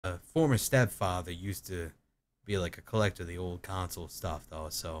A former stepfather used to be like a collector of the old console stuff though,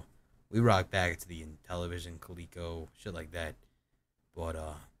 so we rock back to the television, Coleco, shit like that. But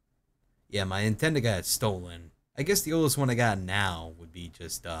yeah, my Nintendo got stolen. I guess the oldest one I got now would be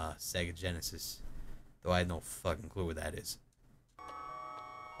just Sega Genesis, though I had no fucking clue what that is.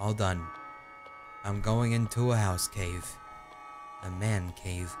 All done. I'm going into a house cave. A man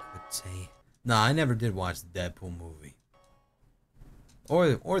cave, could say. Nah, I never did watch the Deadpool movie.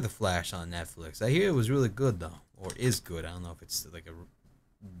 Or The Flash on Netflix. I hear it was really good though, or is good. I don't know if it's like a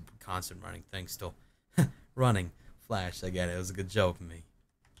constant running thing still. Running Flash, I get it. It was a good joke for me.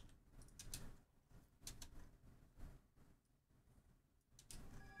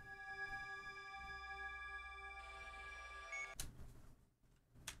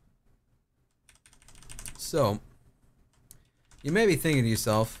 So, you may be thinking to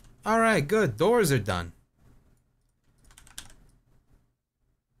yourself, alright, good, doors are done.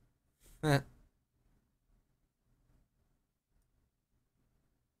 Hey.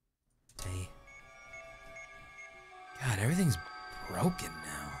 God, everything's broken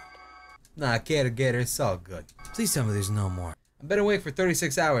now. Nah, get her, it's all good. Please tell me there's no more. I've been awake for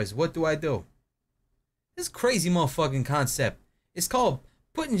 36 hours, what do I do? This crazy motherfucking concept. It's called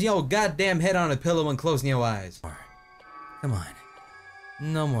putting your goddamn head on a pillow and closing your eyes. Come on.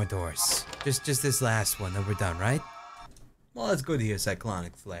 No more doors. Just this last one, then we're done, right? Well, that's good to hear,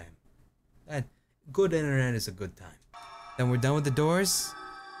 Cyclonic Flame. That good internet is a good time. Then we're done with the doors?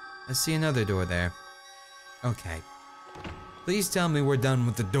 I see another door there. Okay. Please tell me we're done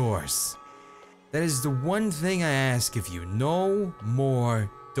with the doors. That is the one thing I ask of you. No more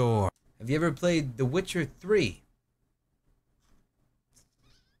doors. Have you ever played The Witcher 3?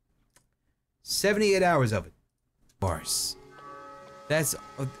 78 hours of it. Doors. That's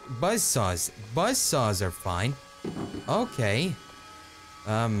buzzsaws. Buzzsaws are fine. Okay.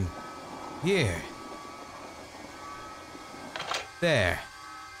 Here. There.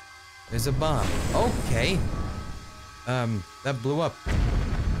 There's a bomb. Okay. That blew up.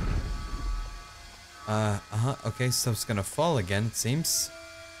 Okay, so it's gonna fall again, it seems.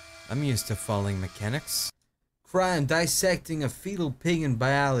 I'm used to falling mechanics. Crime dissecting a fetal pig in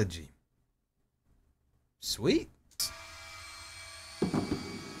biology. Sweet.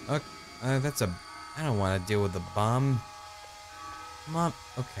 That's a... I don't want to deal with the bomb. Mom,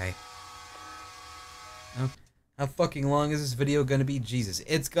 okay. How fucking long is this video gonna be? Jesus,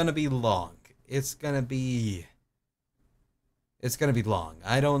 it's gonna be long. It's gonna be long.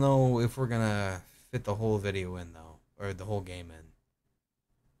 I don't know if we're gonna fit the whole video in though, or the whole game in.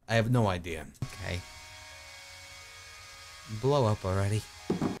 I have no idea. Okay. Blow up already.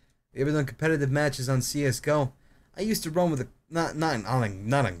 You ever done competitive matches on CS:GO? I used to run with a not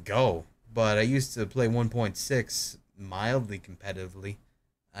on Go, but I used to play 1.6 mildly competitively.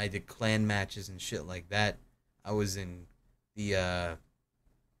 I did clan matches and shit like that. I was in the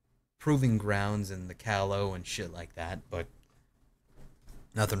Proving Grounds and the Callow and shit like that, but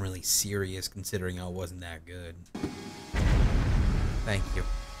nothing really serious considering I wasn't that good. Thank you.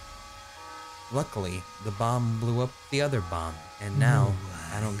 Luckily, the bomb blew up the other bomb, and now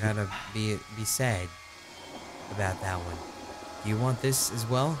I don't gotta be sad about that one. Do you want this as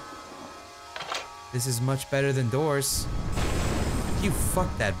well? This is much better than doors. You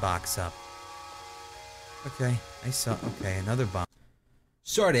fucked that box up. Okay, okay, another bomb.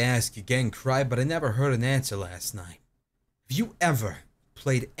 Sorry to ask again, Cry, but I never heard an answer last night. Have you ever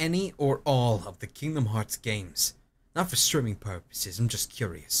played any or all of the Kingdom Hearts games? Not for streaming purposes, I'm just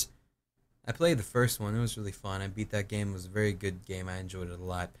curious. I played the first one, it was really fun. I beat that game, it was a very good game, I enjoyed it a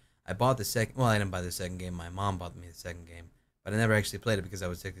lot. I bought the second, well I didn't buy the second game, my mom bought me the second game. But I never actually played it because I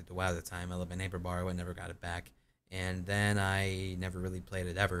was addicted to WoW at the time. I let my neighbor borrow it, never got it back. And then I never really played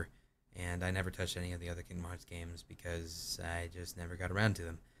it ever. And I never touched any of the other Kingdom Hearts games because I just never got around to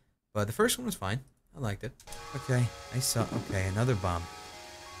them. But the first one was fine. I liked it. Okay, okay, another bomb.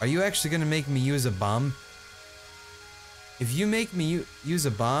 Are you actually gonna make me use a bomb? If you make me use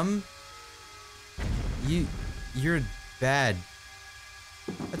a bomb, you're bad.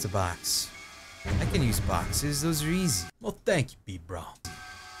 That's a box. I can use boxes, those are easy. Well, thank you, B-Bro.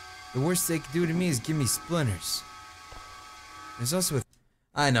 The worst they could do to me is give me splinters. There's also a...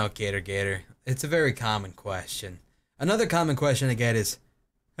 I know, Gator. It's a very common question. Another common question I get is,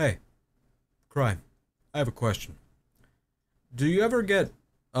 hey, Cry, I have a question. Do you ever get,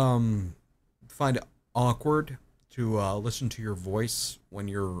 find it awkward to, listen to your voice when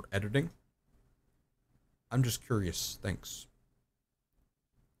you're editing? I'm just curious, thanks.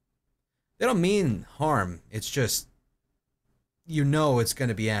 They don't mean harm, it's just, you know it's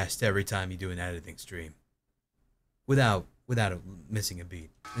gonna be asked every time you do an editing stream. Without without missing a beat.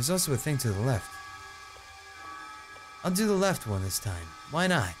 There's also a thing to the left. I'll do the left one this time. Why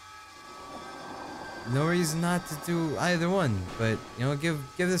not? No reason not to do either one, but, you know, give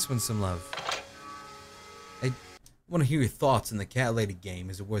this one some love. I want to hear your thoughts on the Cat Lady game.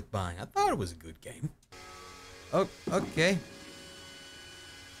 Is it worth buying? I thought it was a good game. Oh, okay.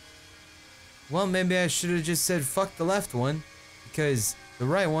 Well, maybe I should have just said fuck the left one, because the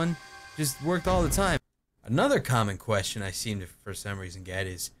right one just worked all the time. Another common question I seem to, for some reason, get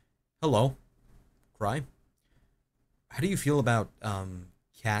is, hello, Cry. How do you feel about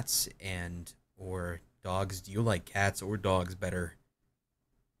cats and or dogs? Do you like cats or dogs better?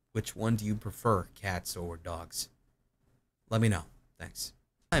 Which one do you prefer, cats or dogs? Let me know. Thanks.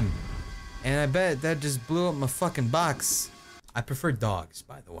 And I bet that just blew up my fucking box. I prefer dogs,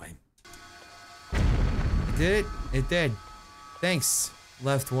 by the way. It did it? It did. Thanks,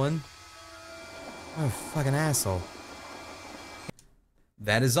 left one. What a fucking asshole.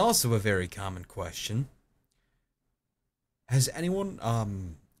 That is also a very common question. Has anyone,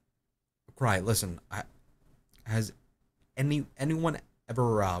 Cry, listen, has anyone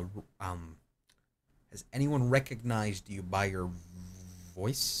ever, has anyone recognized you by your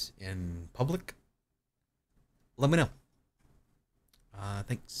voice in public? Let me know.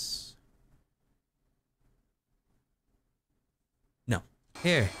 Thanks. No.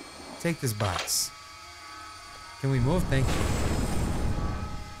 Here, take this box. Can we move? Thank you.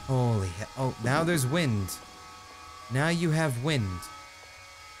 Holy hell. Oh, now there's wind. Now you have wind.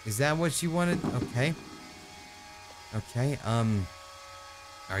 Is that what you wanted? Okay. Okay,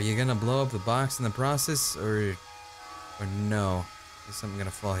 are you gonna blow up the box in the process, or no? Is something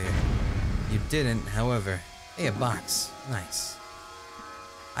gonna fall here? You didn't, however. Hey, a box. Nice.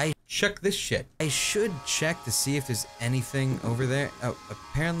 I check this shit. I should check to see if there's anything over there. Oh,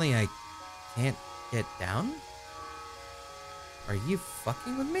 apparently I can't get down? Are you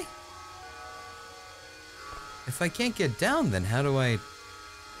fucking with me? If I can't get down, then how do I...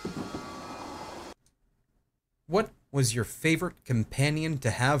 What was your favorite companion to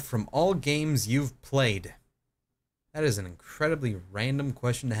have from all games you've played? That is an incredibly random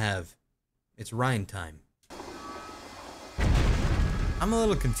question to have. It's Ryan time. I'm a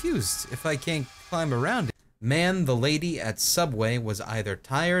little confused if I can't climb around it. Man, the lady at Subway was either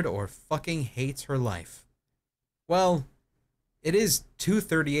tired or fucking hates her life. Well, it is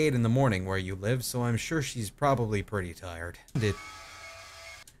 2:38 in the morning where you live, so I'm sure she's probably pretty tired.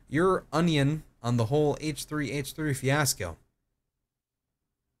 Your onion on the whole H3H3 fiasco.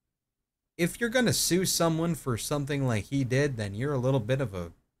 If you're gonna sue someone for something like he did, then you're a little bit of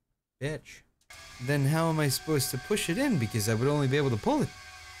a bitch. Then how am I supposed to push it in, because I would only be able to pull it?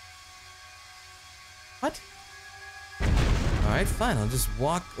 What? Alright, fine, I'll just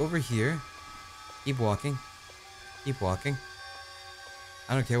walk over here. Keep walking. Keep walking.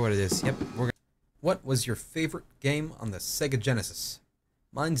 I don't care what it is. Yep, we're gonna... What was your favorite game on the Sega Genesis?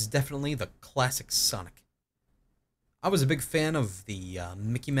 Mine's definitely the classic Sonic. I was a big fan of the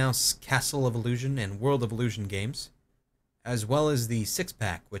Mickey Mouse Castle of Illusion and World of Illusion games, as well as the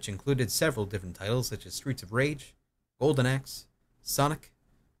 6-pack, which included several different titles such as Streets of Rage, Golden Axe, Sonic,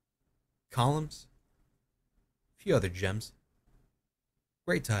 Columns, a few other gems.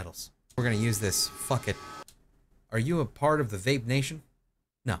 Great titles. We're gonna use this. Fuck it. Are you a part of the Vape Nation?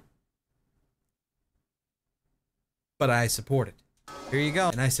 No. But I support it. Here you go.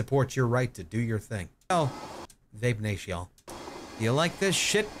 And I support your right to do your thing. Oh, Vape Nation, y'all. Do you like this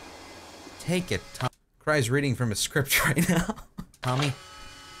shit? Take it, Tom. Cry's reading from a script right now. Tommy.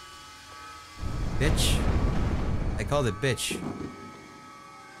 Bitch. I called it bitch.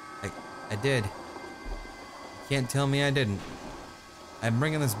 I did. Can't tell me I didn't. I'm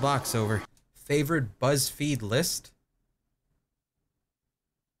bringing this box over. Favorite BuzzFeed list?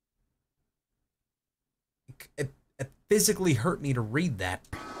 It physically hurt me to read that.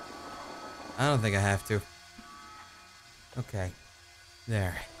 I don't think I have to. Okay.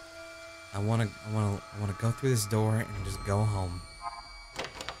 There. I wanna go through this door and just go home.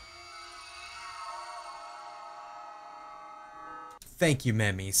 Thank you,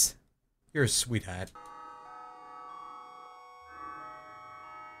 Memes. You're a sweetheart.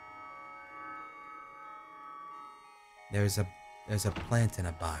 There's a plant in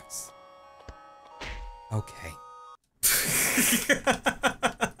a box. Okay.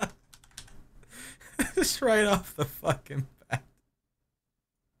 Just right off the fucking bat.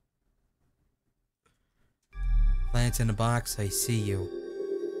 Plant in a box, I see you.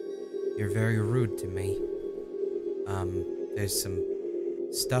 You're very rude to me. There's some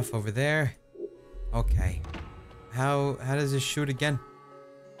stuff over there. Okay. How does this shoot again?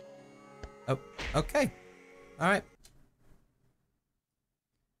 Oh, okay. Alright.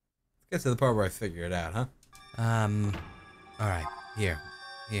 Get to the part where I figure it out, huh? Alright. Here,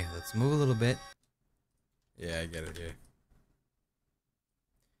 let's move a little bit. Yeah, I get it here.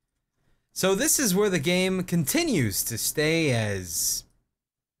 So this is where the game continues to stay as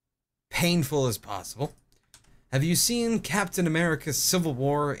painful as possible. Have you seen Captain America Civil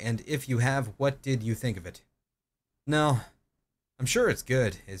War? And if you have, what did you think of it? No, I'm sure it's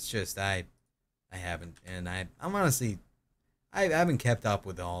good. It's just I haven't, and I'm honestly, I haven't kept up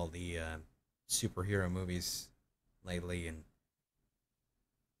with all the superhero movies lately, and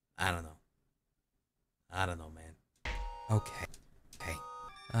I don't know. I don't know, man. Okay.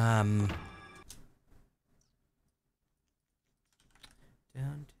 Downtown.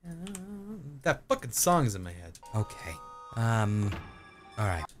 That fucking song is in my head. Okay.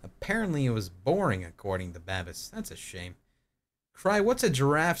 Alright. Apparently it was boring according to Babis. That's a shame. Cry, what's a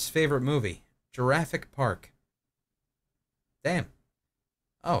giraffe's favorite movie? Jurassic Park. Damn.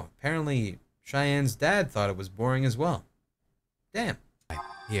 Oh, apparently Cheyenne's dad thought it was boring as well. Damn.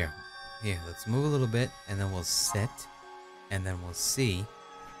 Here, let's move a little bit, and then we'll sit, and then we'll see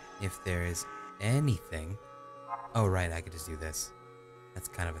if there is anything. Oh, right, I could just do this. That's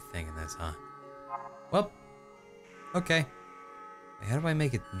kind of a thing in this, huh? Well, okay. Wait, how do I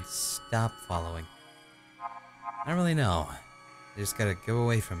make it stop following? I don't really know. I just gotta go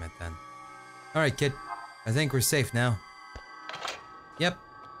away from it then. Alright, kid. I think we're safe now. Yep.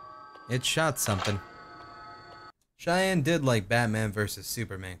 It shot something. Cheyenne did like Batman vs.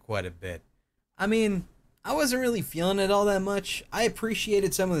 Superman quite a bit. I mean, I wasn't really feeling it all that much. I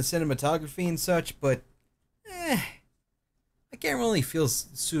appreciated some of the cinematography and such, but I can't really feel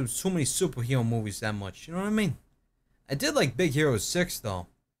so many superhero movies that much, you know what I mean? I did like Big Hero 6 though.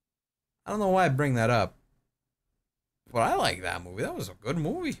 I don't know why I bring that up, but I like that movie. That was a good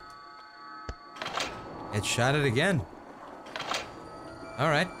movie. It shot it again.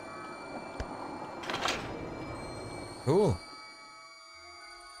 Alright. Cool.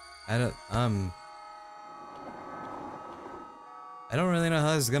 I don't really know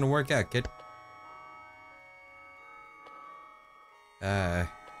how this is gonna work out, kid.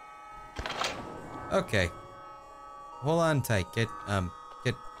 Okay. Hold on tight, kid.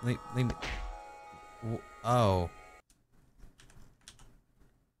 Kid, leave me. Oh.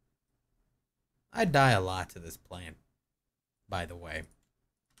 I die a lot to this plant, by the way.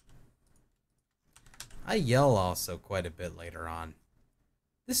 I yell also quite a bit later on.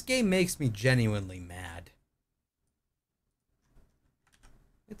 This game makes me genuinely mad.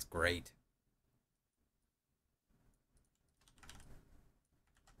 It's great.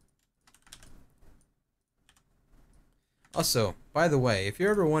 Also, by the way, if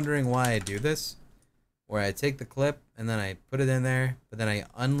you're ever wondering why I do this, where I take the clip and then I put it in there, but then I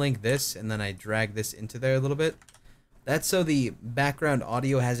unlink this and then I drag this into there a little bit, that's so the background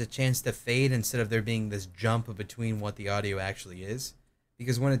audio has a chance to fade instead of there being this jump between what the audio actually is.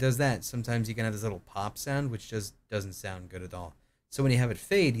 Because when it does that, sometimes you can have this little pop sound, which just doesn't sound good at all. So when you have it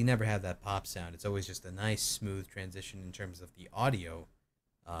fade, you never have that pop sound. It's always just a nice, smooth transition in terms of the audio,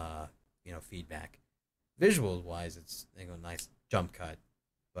 feedback. Visual-wise, it's a nice jump cut,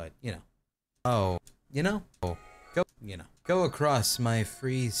 but, Oh. Go across, my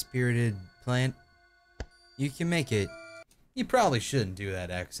free-spirited plant. You can make it. You probably shouldn't do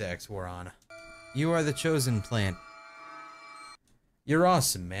that, XX Warana. You are the chosen plant. You're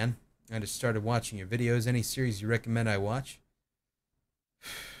awesome, man. I just started watching your videos. Any series you recommend I watch?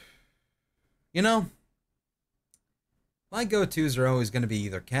 My go-tos are always going to be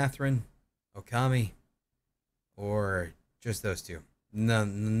either Catherine, Okami, or just those two.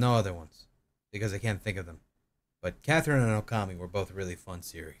 No other ones, because I can't think of them. But Catherine and Okami were both really fun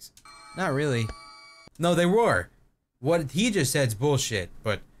series. Not really. No, they were. What he just said's bullshit,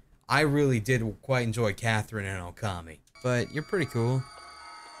 but I really did quite enjoy Catherine and Okami. But you're pretty cool.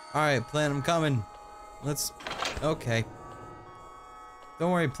 Alright, Plant, I'm coming. Okay.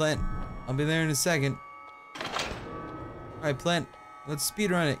 Don't worry, Plant. I'll be there in a second. Alright, Plant. Let's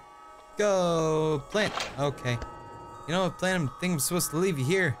speedrun it. Go, Plant. Okay. You know what, Plant? I think I'm supposed to leave you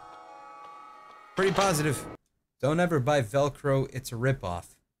here. Pretty positive. Don't ever buy Velcro. It's a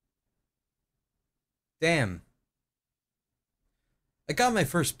ripoff. Damn. I got my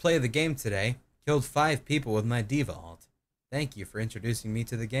first play of the game today. Killed 5 people with my Diva ult. Thank you for introducing me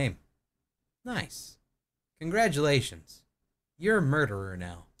to the game. Nice. Congratulations. You're a murderer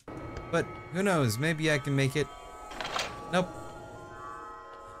now. But who knows, maybe I can make it. Nope.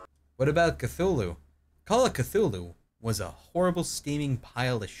 What about Cthulhu? Call of Cthulhu was a horrible steaming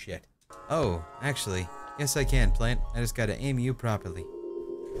pile of shit. Oh, actually, yes I can, Plant. I just gotta aim you properly.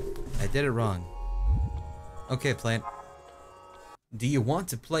 I did it wrong. Okay, Plant. Do you want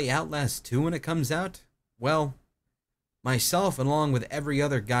to play Outlast 2 when it comes out? Well, myself, along with every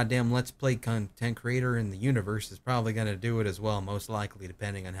other goddamn Let's Play content creator in the universe, is probably going to do it as well, most likely,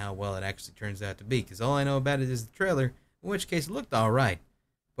 depending on how well it actually turns out to be. Because all I know about it is the trailer, in which case it looked alright.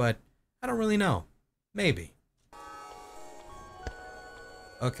 But I don't really know. Maybe.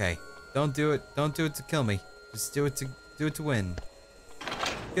 Okay. Don't do it. Don't do it to kill me. Just do it to win.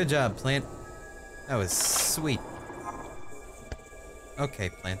 Good job, Plant. That was sweet. Okay,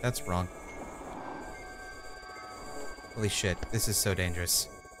 Plant, that's wrong. Holy shit, this is so dangerous.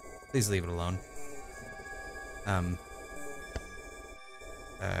 Please leave it alone. No,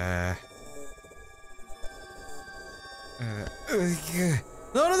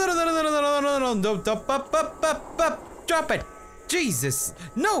 drop it! Jesus!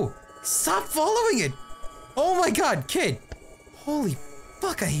 No! Stop following it! Oh my god, kid! Holy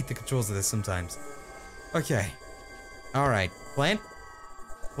fuck, I hate the controls of this sometimes. Okay. Alright, Plant.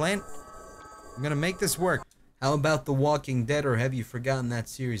 Plant. I'm gonna make this work. How about The Walking Dead, or have you forgotten that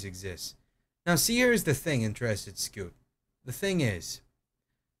series exists? Now see, here's the thing, Interested Scoot. The thing is,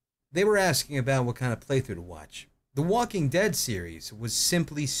 they were asking about what kind of playthrough to watch. The Walking Dead series was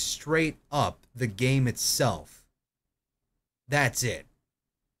simply straight up the game itself. That's it.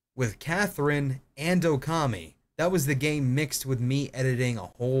 With Catherine and Okami, that was the game mixed with me editing a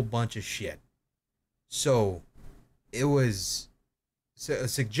whole bunch of shit. So, it was a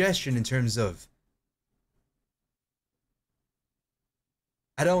suggestion in terms of,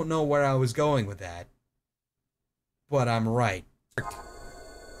 I don't know where I was going with that, but I'm right.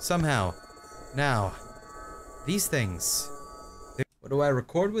 Somehow. Now, these things. What do I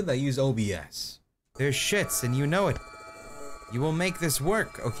record with? I use OBS. They're shits, and you know it. You will make this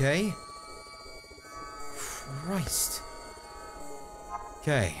work, okay? Christ.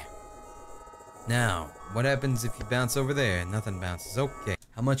 Okay. Now, what happens if you bounce over there and nothing bounces? Okay.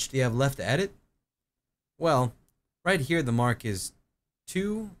 How much do you have left to edit? Well, right here the mark is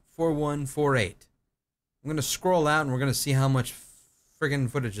 24148. I'm gonna scroll out and we're gonna see how much friggin'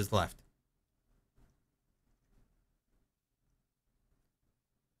 footage is left.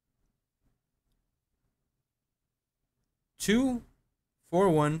 Two,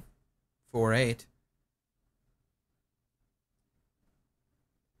 4148.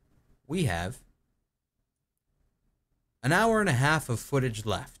 We have an hour and a half of footage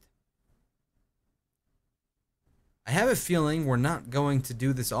left. I have a feeling we're not going to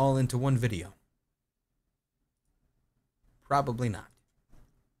do this all into one video. Probably not.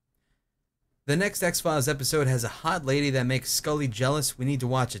 The next X-Files episode has a hot lady that makes Scully jealous. We need to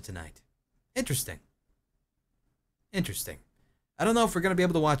watch it tonight. Interesting. Interesting. I don't know if we're going to be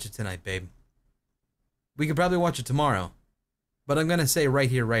able to watch it tonight, babe. We could probably watch it tomorrow. But I'm going to say right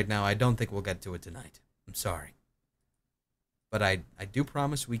here, right now, I don't think we'll get to it tonight. I'm sorry. But I do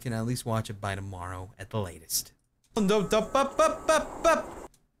promise we can at least watch it by tomorrow at the latest. It's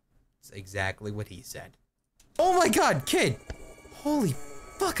exactly what he said. Oh my god, kid! Holy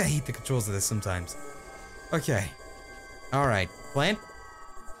fuck, I hate the controls of this sometimes. Okay. Alright, Plant?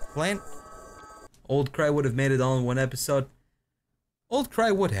 Plant? Old Cry would have made it all in one episode. Old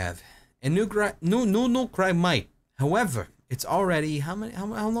Cry would have. And New Cry might. However, it's already, how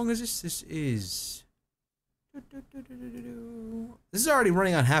long is this? This is already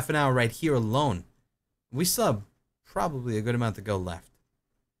running on half an hour right here alone. We still have probably a good amount to go left.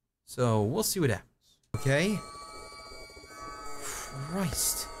 So, we'll see what happens. Okay?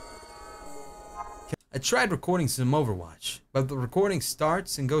 Christ. I tried recording some Overwatch, but the recording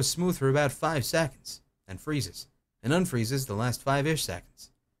starts and goes smooth for about 5 seconds, and freezes, and unfreezes the last 5-ish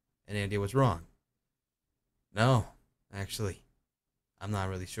seconds. Any idea what's wrong? No, actually, I'm not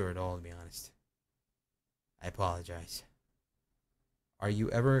really sure at all, to be honest. I apologize. Are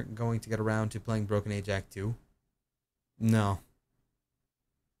you ever going to get around to playing Broken Age Act 2? No.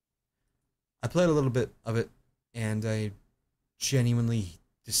 I played a little bit of it, and I genuinely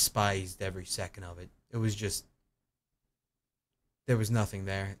despised every second of it. It was just, there was nothing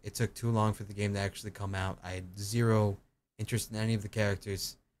there. It took too long for the game to actually come out. I had zero interest in any of the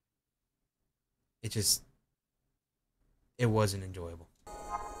characters. It wasn't enjoyable.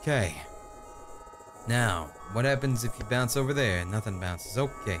 Okay. Now, what happens if you bounce over there and nothing bounces?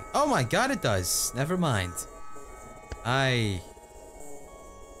 Okay. Oh my god, it does. Never mind. I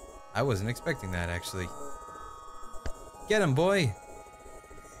wasn't expecting that, actually. Get him, boy.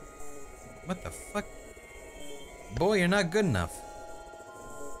 What the fuck? Boy, you're not good enough.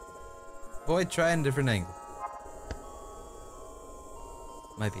 Boy, try a different angle.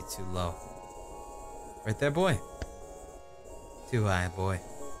 Might be too low. Right there, boy. Too high, boy.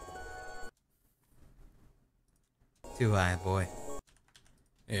 Too high, boy.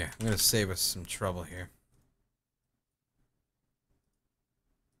 Here, I'm gonna save us some trouble here.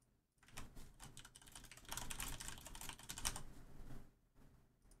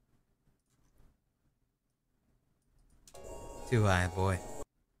 Too high, boy.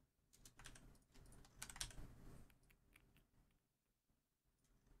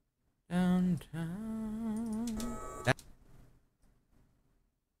 Downtown.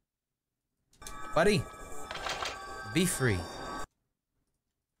 Buddy, be free.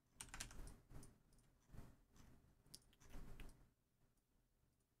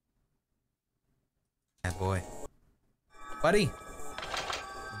 Yeah, boy. Buddy,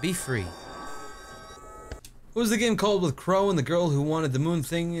 be free. What was the game called with Crow and the girl who wanted the moon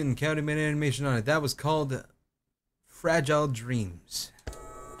thing and County made an animation on it? That was called Fragile Dreams.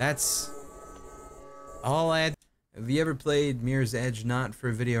 That's all I had. Have you ever played Mirror's Edge not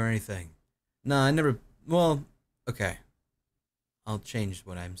for video or anything? No, I never. Well, okay. I'll change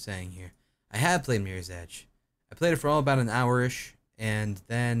what I'm saying here. I have played Mirror's Edge. I played it for all about an hour-ish, and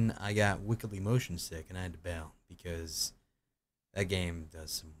then I got wickedly motion sick and I had to bail because that game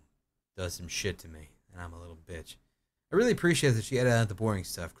does some shit to me, and I'm a little bitch. I really appreciate that she edited out the boring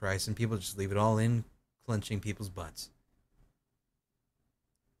stuff, Christ, and people just leave it all in, clenching people's butts.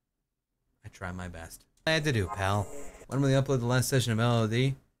 I try my best. I had to do, pal. When will they upload the last session of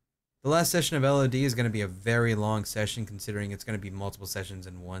LOD? The last session of LOD is going to be a very long session, considering it's going to be multiple sessions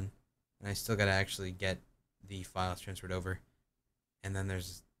in one. And I still got to actually get the files transferred over. And then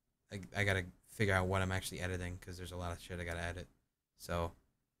there's... I got to figure out what I'm actually editing, because there's a lot of shit I got to edit. So,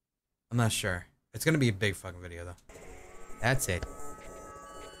 I'm not sure. It's going to be a big fucking video, though. That's it.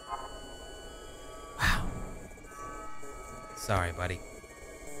 Wow. Sorry, buddy.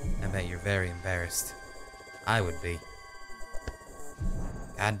 I bet you're very embarrassed. I would be.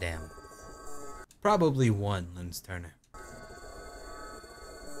 Goddamn. Probably one, Linz Turner.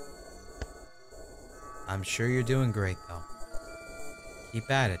 I'm sure you're doing great, though.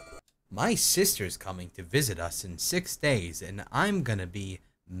 Keep at it. My sister's coming to visit us in 6 days, and I'm gonna be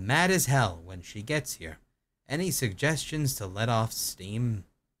mad as hell when she gets here. Any suggestions to let off steam?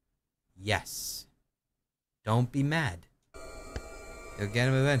 Yes. Don't be mad. You'll get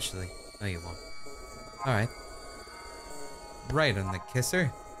him eventually. No, you won't. Alright. Right on the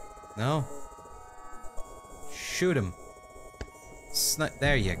kisser. No. Shoot him.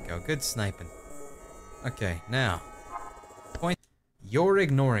 There you go. Good sniping. Okay, now. Point. You're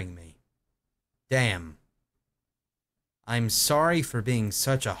ignoring me. Damn. I'm sorry for being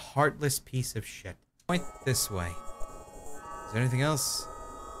such a heartless piece of shit. Point this way. Is there anything else?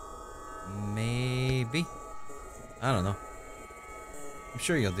 Maybe? I don't know. I'm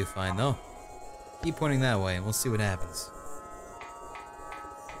sure you'll do fine, though. Keep pointing that way, and we'll see what happens.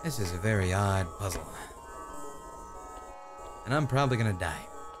 This is a very odd puzzle. And I'm probably gonna die.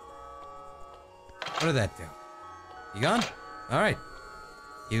 What did that do? You gone? Alright.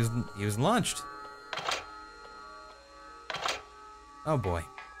 He was launched. Oh boy.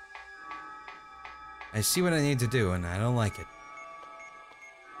 I see what I need to do, and I don't like it.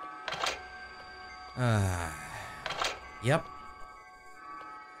 Yep.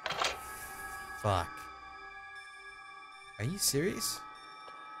 Fuck. Are you serious?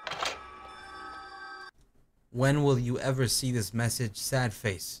 When will you ever see this message, sad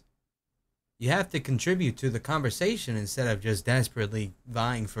face? You have to contribute to the conversation instead of just desperately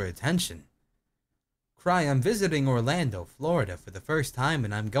vying for attention. Cry, I'm visiting Orlando, Florida for the first time,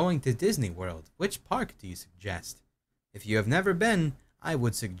 and I'm going to Disney World. Which park do you suggest? If you have never been, I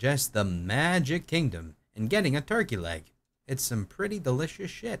would suggest the Magic Kingdom and getting a turkey leg. It's some pretty delicious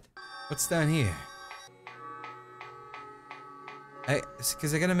shit. What's down here?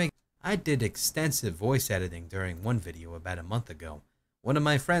 Because I gotta make... I did extensive voice editing during one video about a month ago. One of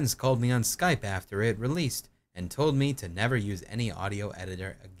my friends called me on Skype after it released and told me to never use any audio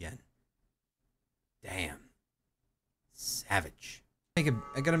editor again. Damn. Savage. I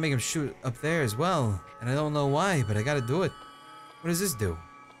gotta make him shoot up there as well, and I don't know why, but I gotta do it. What does this do?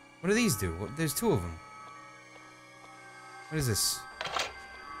 What do these do? There's two of them. What is this?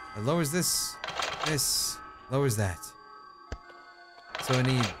 It lowers this. This lowers that. So I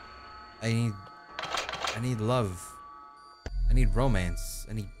need love. I need romance.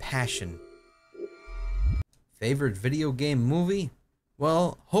 I need passion. Favorite video game movie?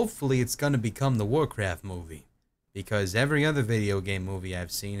 Well, hopefully it's gonna become the Warcraft movie. Because every other video game movie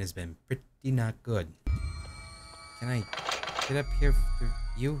I've seen has been pretty not good. Can I get up here for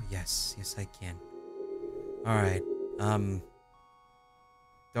you? Yes, yes I can. Alright,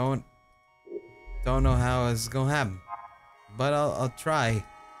 don't know how it's gonna happen. But I'll try.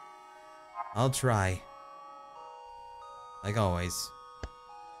 I'll try. Like always.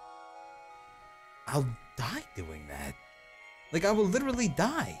 I'll die doing that. Like, I will literally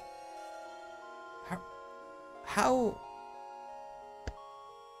die. How,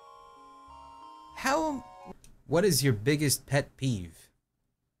 what is your biggest pet peeve?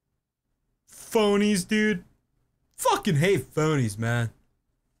 Phonies, dude. Fucking hate phonies, man.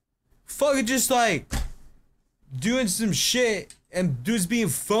 Fucking just like doing some shit and dudes being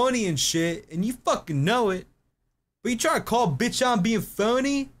phony and shit, and you fucking know it. But you try to call bitch on being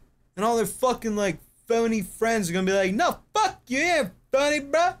phony, and all their fucking like phony friends are gonna be like, no, fuck you, ain't phony,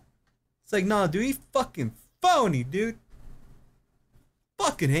 bro. It's like, nah, dude, he fucking phony, dude.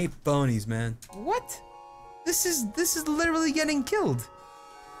 Fucking hate phonies, man. What? This is literally getting killed.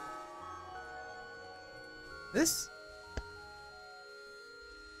 This?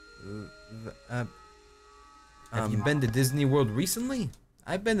 Have you been to Disney World recently?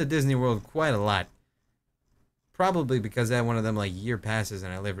 I've been to Disney World quite a lot. Probably because I had one of them like year passes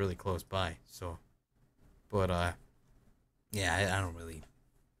and I live really close by. So, but yeah, I don't really.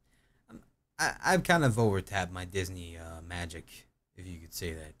 I've kind of over-tapped my Disney magic, if you could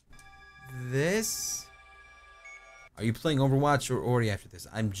say that. This? Are you playing Overwatch or already after this?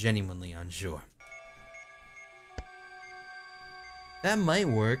 I'm genuinely unsure. That might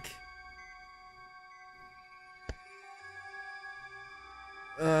work.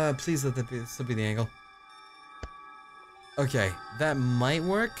 Please let that be, still be the angle. Okay, that might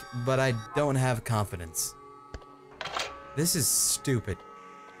work, but I don't have confidence. This is stupid.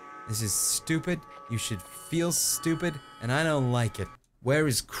 This is stupid. You should feel stupid, and I don't like it. Where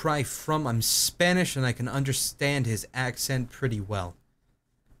is Cry from? I'm Spanish and I can understand his accent pretty well.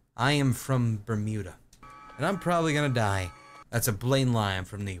 I am from Bermuda. And I'm probably gonna die. That's a blatant lie, I'm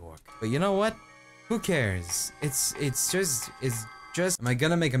from New York. But you know what? Who cares? It's just... Am I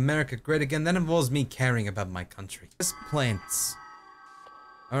gonna make America great again? That involves me caring about my country. Just plants.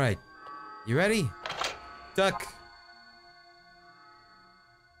 Alright. You ready? Duck.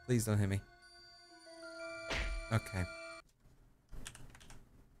 Please don't hit me. Okay. I'm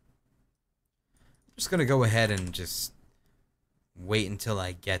just gonna go ahead and just wait until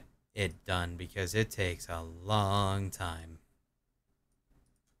I get it done because it takes a long time.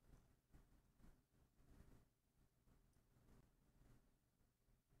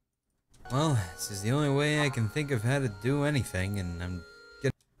 Well, this is the only way I can think of how to do anything, and I'm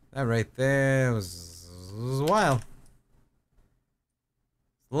getting... That right there was a while.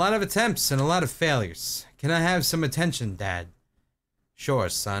 A lot of attempts and a lot of failures. Can I have some attention, Dad? Sure,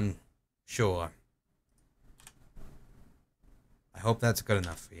 son. Sure. I hope that's good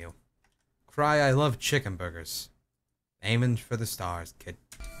enough for you. Cry, I love chicken burgers. Aiming for the stars, kid.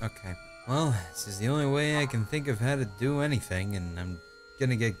 Okay. Well, this is the only way I can think of how to do anything, and I'm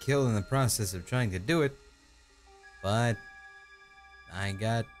gonna get killed in the process of trying to do it. But I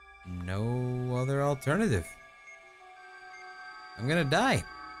got no other alternative. I'm gonna die.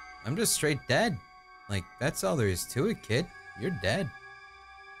 I'm just straight dead. Like, that's all there is to it, kid. You're dead.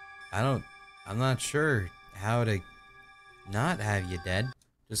 I'm not sure how to not have you dead.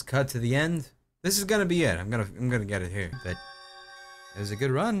 Just cut to the end. This is gonna be it. I'm gonna get it here. But it was a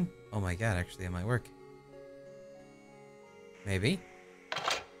good run. Oh my god, actually it might work. Maybe.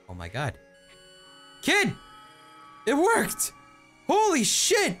 Oh my god. Kid! It worked! Holy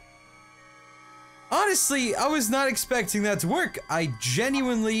shit! Honestly, I was not expecting that to work. I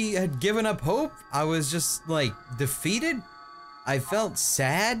genuinely had given up hope. I was just, like, defeated. I felt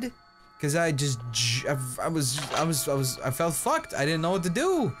sad. Cause I felt fucked. I didn't know what to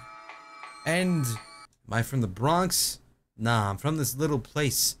do. And, am I from the Bronx? Nah, I'm from this little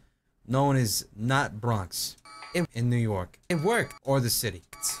place known as not Bronx. In New York. It worked. Or the city.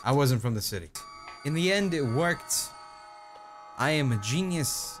 I wasn't from the city. In the end, it worked. I am a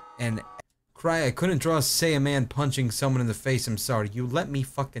genius, and... Cry, I couldn't draw say a man punching someone in the face. I'm sorry. You let me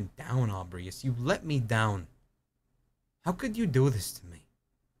fucking down, Aubreyus. You let me down. How could you do this to me?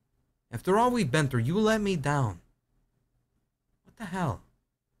 After all we've been through, you let me down. What the hell?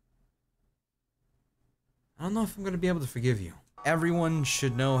 I don't know if I'm gonna be able to forgive you. Everyone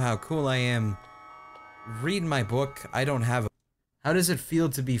should know how cool I am. Read my book. I don't have a... How does it feel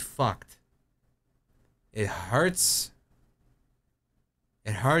to be fucked? It hurts.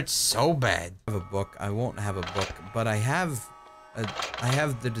 It hurts so bad. I have a book. I won't have a book, but I have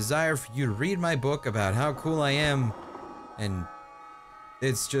the desire for you to read my book about how cool I am, and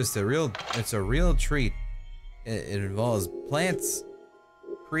it's just a real treat. It involves plants,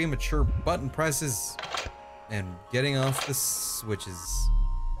 premature button presses, and getting off the switches.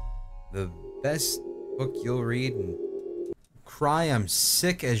 The best book you'll read. And Cry, I'm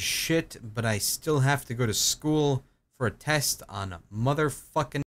sick as shit, but I still have to go to school for a test on motherfucking